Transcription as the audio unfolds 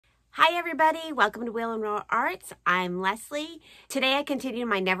Hi everybody, welcome to Will and Roll Arts. I'm Leslie. Today I continue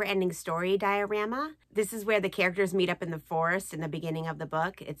my NeverEnding Story diorama. This is where the characters meet up in the forest in the beginning of the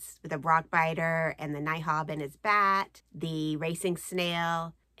book. It's the rockbiter and the nighthawk and his bat, the racing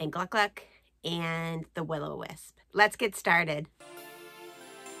snail and Gluckuk, and the will-o-the-wisp. Let's get started.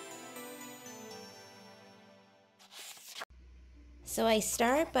 So I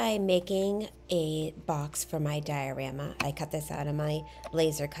start by making a box for my diorama. I cut this out of my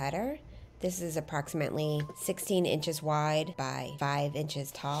laser cutter. This is approximately 16 inches wide by 5 inches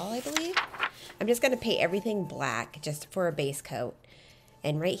tall, I believe. I'm just going to paint everything black just for a base coat.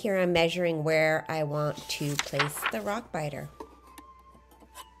 And right here I'm measuring where I want to place the rockbiter.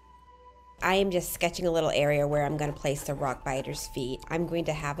 I am just sketching a little area where I'm going to place the rockbiter's feet. I'm going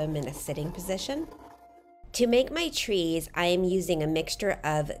to have him in a sitting position. To make my trees, I am using a mixture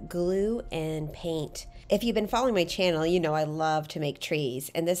of glue and paint. If you've been following my channel, you know I love to make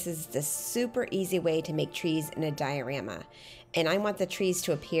trees, and this is the super easy way to make trees in a diorama. And I want the trees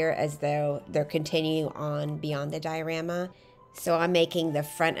to appear as though they're continuing on beyond the diorama. So I'm making the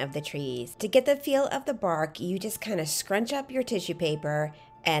front of the trees. To get the feel of the bark, you just kind of scrunch up your tissue paper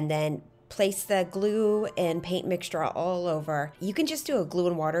and then place the glue and paint mixture all over. You can just do a glue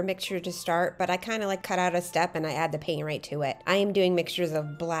and water mixture to start, but I kind of like cut out a step and I add the paint right to it. I am doing mixtures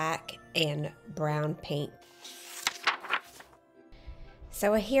of black and brown paint.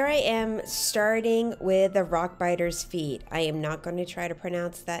 So here I am starting with the rockbiter's feet. I am not going to try to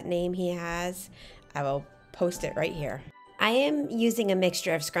pronounce that name he has. I will post it right here. I am using a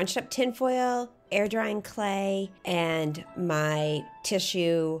mixture of scrunched up tinfoil, air drying clay, and my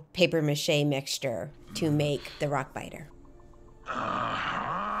tissue paper mache mixture to make the rockbiter. Now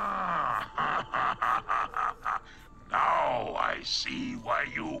I see why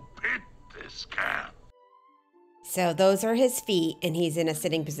you picked this camp. So those are his feet, and he's in a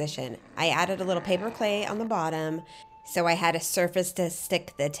sitting position. I added a little paper clay on the bottom, so I had a surface to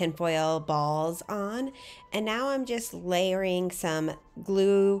stick the tinfoil balls on. And now I'm just layering some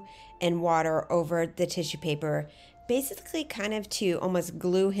glue and water over the tissue paper, basically kind of to almost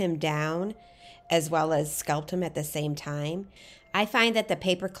glue him down as well as sculpt him at the same time. I find that the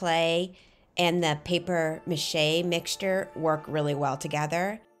paper clay and the paper mache mixture work really well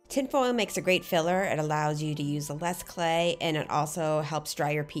together. Tinfoil makes a great filler. It allows you to use less clay, and it also helps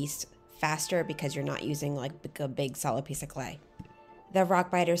dry your piece faster because you're not using like a big solid piece of clay. The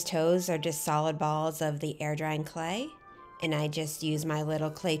rockbiter's toes are just solid balls of the air drying clay, and I just use my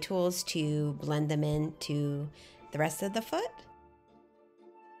little clay tools to blend them into the rest of the foot.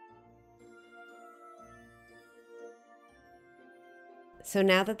 So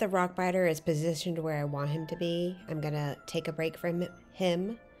now that the rockbiter is positioned where I want him to be, I'm gonna take a break from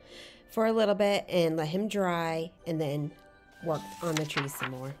him for a little bit and let him dry and then work on the trees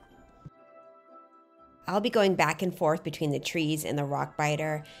some more. I'll be going back and forth between the trees and the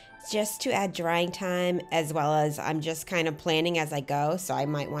rockbiter just to add drying time, as well as I'm just kind of planning as I go. So I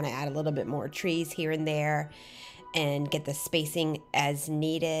might want to add a little bit more trees here and there and get the spacing as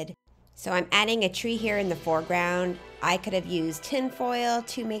needed. So I'm adding a tree here in the foreground. I could have used tinfoil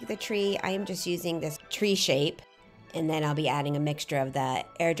to make the tree. I am just using this tree shape. And then I'll be adding a mixture of the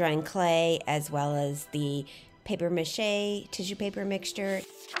air drying clay as well as the paper mache tissue paper mixture.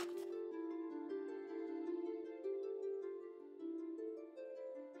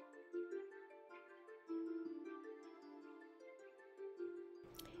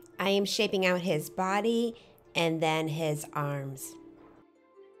 I am shaping out his body and then his arms.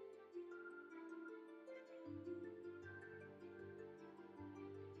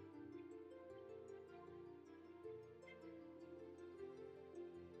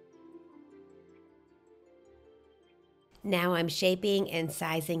 Now I'm shaping and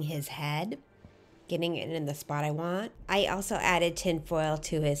sizing his head, getting it in the spot I want. I also added tinfoil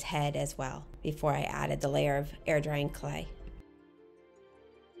to his head as well before I added the layer of air drying clay.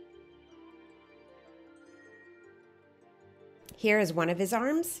 Here is one of his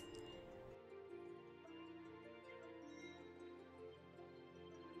arms.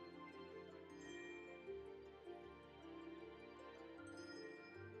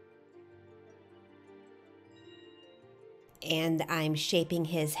 And I'm shaping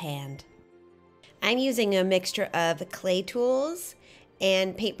his hand. I'm using a mixture of clay tools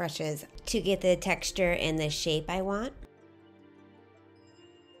and paintbrushes to get the texture and the shape I want.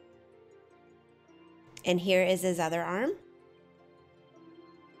 And here is his other arm.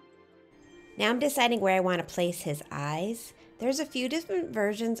 Now I'm deciding where I want to place his eyes. There's a few different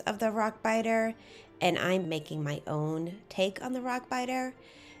versions of the rockbiter, and I'm making my own take on the rockbiter,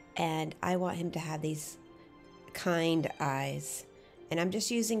 and I want him to have these kind eyes And I'm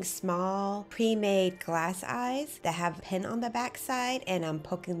just using small pre-made glass eyes that have a pin on the back side, and I'm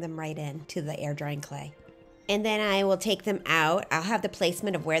poking them right in to the air drying clay. And then I will take them out. I'll have the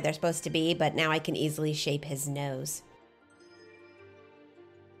placement of where they're supposed to be, but now I can easily shape his nose.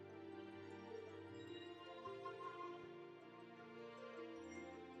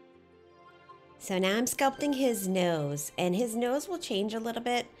 So now I'm sculpting his nose, and his nose will change a little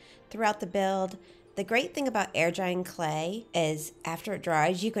bit throughout the build. The great thing about air drying clay is after it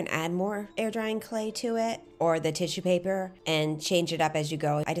dries, you can add more air drying clay to it or the tissue paper and change it up as you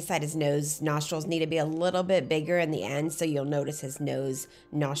go. I decided his nostrils need to be a little bit bigger in the end, so you'll notice his nose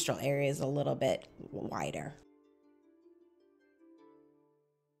nostril area is a little bit wider.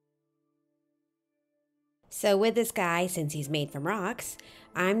 So with this guy, since he's made from rocks,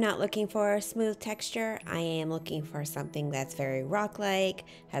 I'm not looking for a smooth texture. I am looking for something that's very rock-like,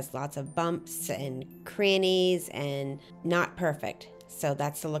 has lots of bumps and crannies, and not perfect. So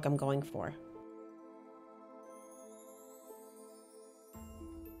that's the look I'm going for.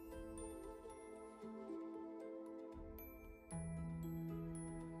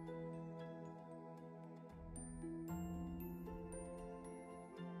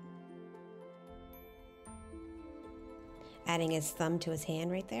 Adding his thumb to his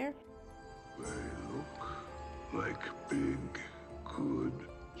hand right there. They look like big, good,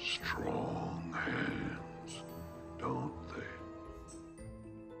 strong hands, don't they?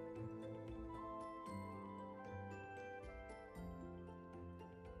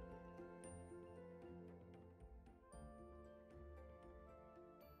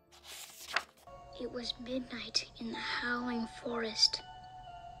 It was midnight in the Howling Forest.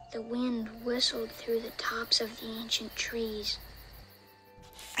 The wind whistled through the tops of the ancient trees.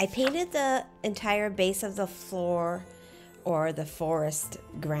 I painted the entire base of the floor or the forest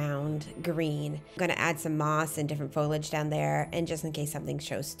ground green. I'm going to add some moss and different foliage down there, and just in case something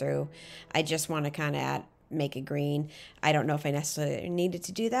shows through, I just want to kind of make it green. I don't know if I necessarily needed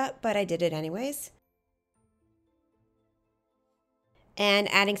to do that, but I did it anyways. And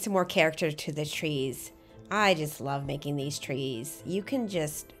adding some more character to the trees. I just love making these trees. You can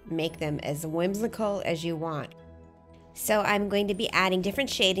just make them as whimsical as you want. So I'm going to be adding different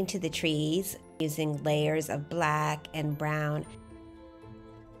shading to the trees using layers of black and brown.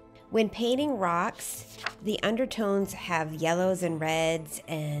 When painting rocks, the undertones have yellows and reds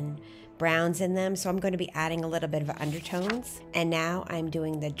and browns in them, so I'm going to be adding a little bit of undertones. And now I'm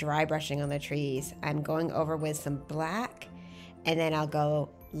doing the dry brushing on the trees. I'm going over with some black, and then I'll go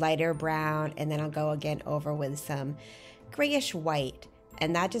lighter brown, and then I'll go again over with some grayish white,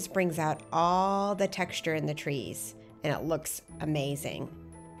 and that just brings out all the texture in the trees, and it looks amazing.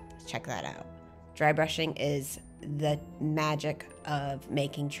 Check that out. Dry brushing is the magic of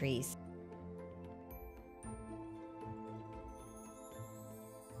making trees.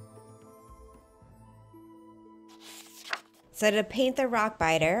 So to paint the rock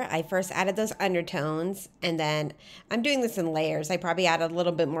biter, I first added those undertones, and then I'm doing this in layers. I probably added a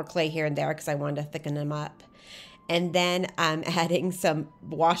little bit more clay here and there because I wanted to thicken them up. And then I'm adding some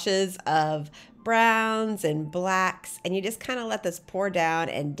washes of browns and blacks, and you just kind of let this pour down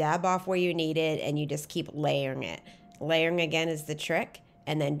and dab off where you need it, and you just keep layering it. Layering again is the trick,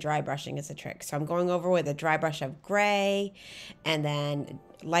 and then dry brushing is the trick. So I'm going over with a dry brush of gray, and then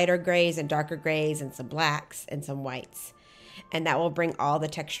lighter grays and darker grays and some blacks and some whites. And that will bring all the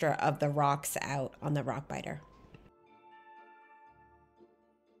texture of the rocks out on the rock biter.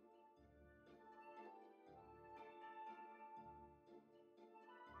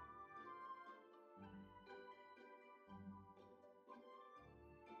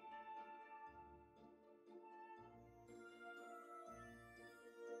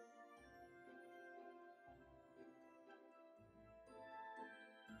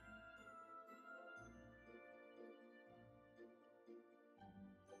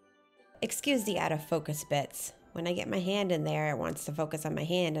 Excuse the out of focus bits. When I get my hand in there, it wants to focus on my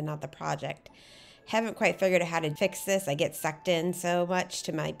hand and not the project. Haven't quite figured out how to fix this. I get sucked in so much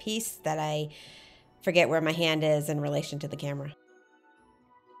to my piece that I forget where my hand is in relation to the camera.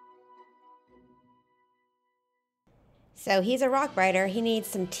 So he's a rock biter. He needs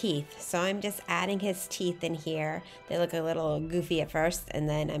some teeth. So I'm just adding his teeth in here. They look a little goofy at first, and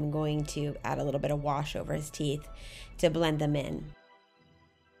then I'm going to add a little bit of wash over his teeth to blend them in.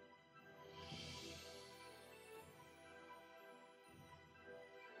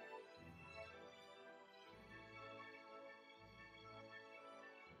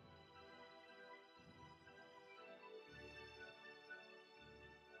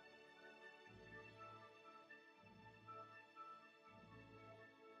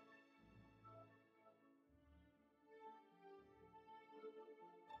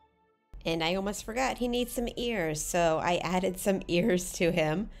 And I almost forgot he needs some ears, so I added some ears to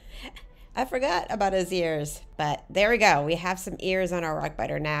him. I forgot about his ears, but there we go. We have some ears on our rock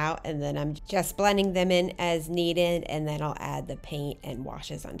biter now, and then I'm just blending them in as needed, and then I'll add the paint and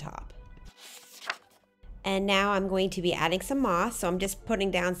washes on top. And now I'm going to be adding some moss, so I'm just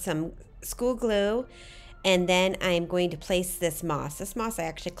putting down some school glue, and then I'm going to place this moss. This moss I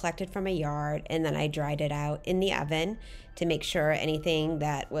actually collected from a yard, and then I dried it out in the oven to make sure anything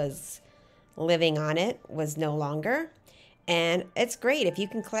that was living on it was no longer. And it's great if you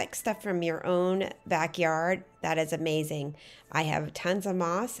can collect stuff from your own backyard. That is amazing. I have tons of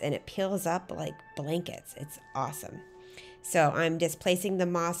moss and it peels up like blankets. It's awesome. So I'm just placing the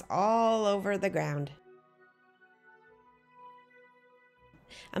moss all over the ground.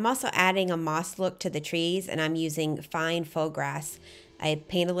 I'm also adding a moss look to the trees, and I'm using fine faux grass. I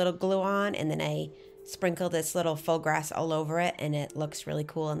paint a little glue on, and then I sprinkle this little faux grass all over it, and it looks really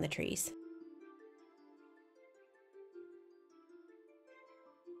cool in the trees.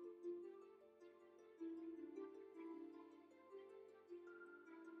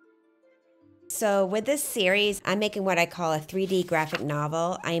 So with this series, I'm making what I call a 3D graphic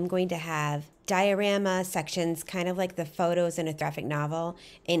novel. I am going to have diorama sections, kind of like the photos in a graphic novel,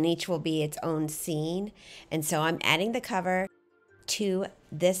 and each will be its own scene. And so I'm adding the cover to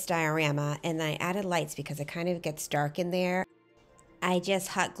this diorama, and I added lights because it kind of gets dark in there. I just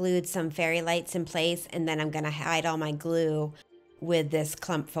hot glued some fairy lights in place, and then I'm going to hide all my glue with this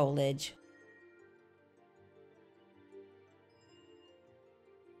clump foliage.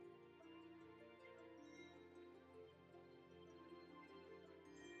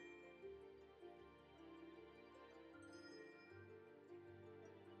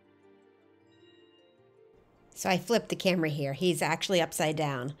 So I flipped the camera here. He's actually upside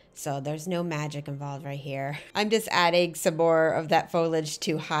down, so there's no magic involved right here. I'm just adding some more of that foliage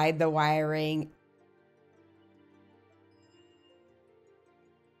to hide the wiring.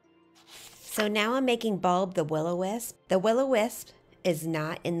 So now I'm making Blubb the will-o-wisp. The will-o-wisp is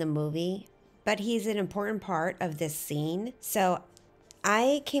not in the movie, but he's an important part of this scene. So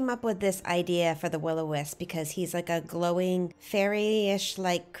I came up with this idea for the will-o-wisp because he's like a glowing fairy-ish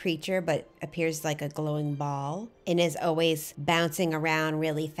like creature, but appears like a glowing ball and is always bouncing around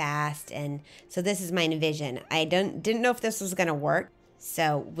really fast. And so this is my vision. I didn't know if this was gonna work.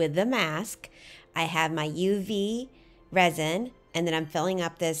 So with the mask, I have my UV resin, and then I'm filling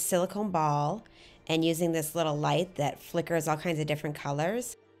up this silicone ball and using this little light that flickers all kinds of different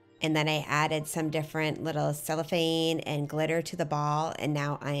colors. And then I added some different little cellophane and glitter to the ball, and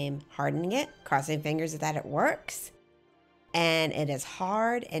now I am hardening it, crossing fingers that it works. And it is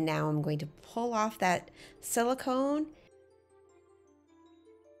hard, and now I'm going to pull off that silicone,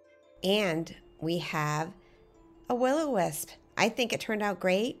 and we have a will-o-wisp. I think it turned out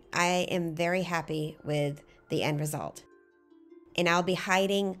great. I am very happy with the end result. And I'll be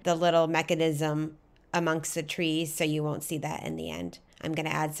hiding the little mechanism amongst the trees so you won't see that in the end. I'm going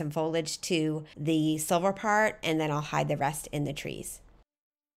to add some foliage to the silver part, and then I'll hide the rest in the trees.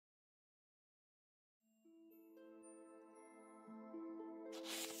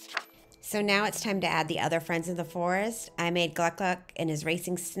 So now it's time to add the other friends of the forest. I made Gluckuk and his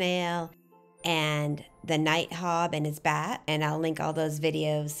racing snail, and the nighthawk and his bat, and I'll link all those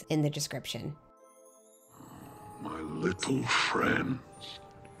videos in the description. My little friends.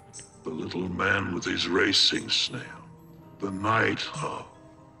 The little man with his racing snail. The nighthawk.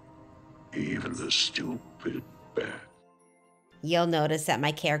 Even the stupid bat. You'll notice that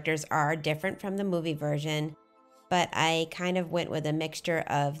my characters are different from the movie version, but I kind of went with a mixture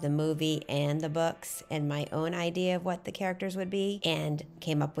of the movie and the books and my own idea of what the characters would be, and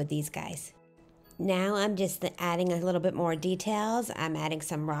came up with these guys. Now I'm just adding a little bit more details. I'm adding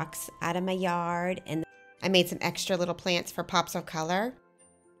some rocks out of my yard, and I made some extra little plants for pops of color.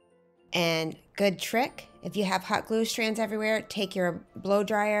 And good trick, if you have hot glue strands everywhere, take your blow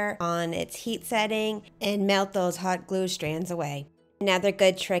dryer on its heat setting and melt those hot glue strands away. Another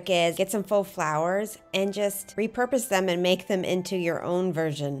good trick is get some faux flowers and just repurpose them and make them into your own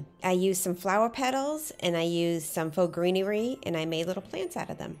version. I used some flower petals and I used some faux greenery, and I made little plants out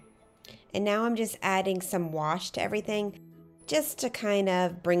of them. And now I'm just adding some wash to everything just to kind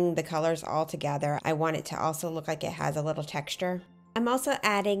of bring the colors all together. I want it to also look like it has a little texture. I'm also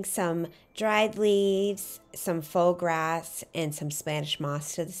adding some dried leaves, some faux grass, and some Spanish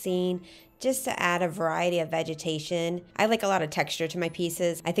moss to the scene, just to add a variety of vegetation. I like a lot of texture to my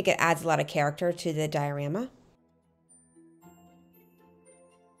pieces. I think it adds a lot of character to the diorama.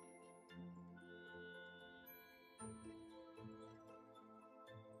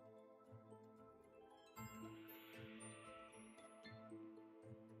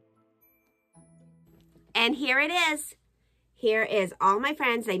 And here it is. Here is all my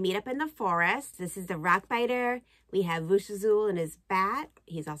friends. They meet up in the forest. This is the rock biter. We have Vooshvazool and his bat.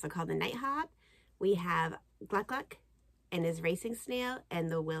 He's also called the nighthawk. We have Gluckuk and his racing snail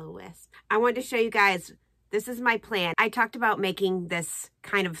and the will-o-the-wisp. I wanted to show you guys, this is my plan. I talked about making this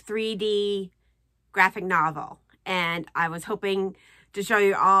kind of 3D graphic novel, and I was hoping to show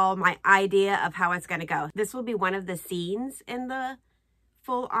you all my idea of how it's going to go. This will be one of the scenes in the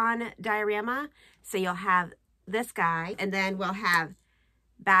full-on diorama. So you'll have this guy, and then we'll have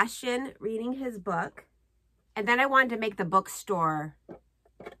Bastian reading his book. And then I wanted to make the bookstore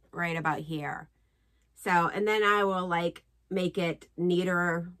right about here. So, and then I will like make it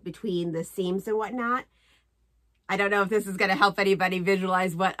neater between the seams and whatnot. I don't know if this is going to help anybody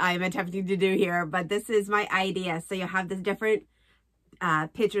visualize what I'm attempting to do here, but this is my idea. So you'll have the different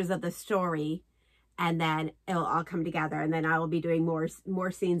pictures of the story, and then it'll all come together, and then I will be doing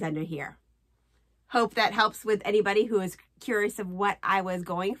more scenes under here. Hope that helps with anybody who is curious of what I was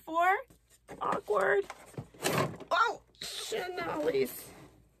going for. Awkward. Oh, Chanelies.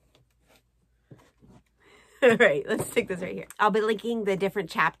 All right, let's take this right here. I'll be linking the different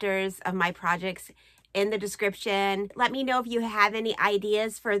chapters of my projects in the description. Let me know if you have any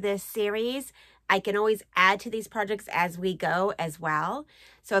ideas for this series. I can always add to these projects as we go as well.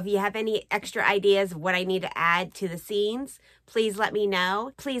 So if you have any extra ideas of what I need to add to the scenes, please let me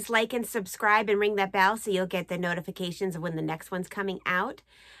know. Please like and subscribe and ring that bell so you'll get the notifications of when the next one's coming out.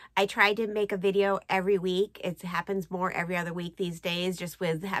 I try to make a video every week. It happens more every other week these days, just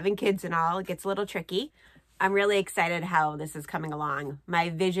with having kids and all. It gets a little tricky. I'm really excited how this is coming along. My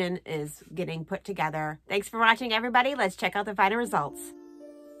vision is getting put together. Thanks for watching, everybody. Let's check out the final results.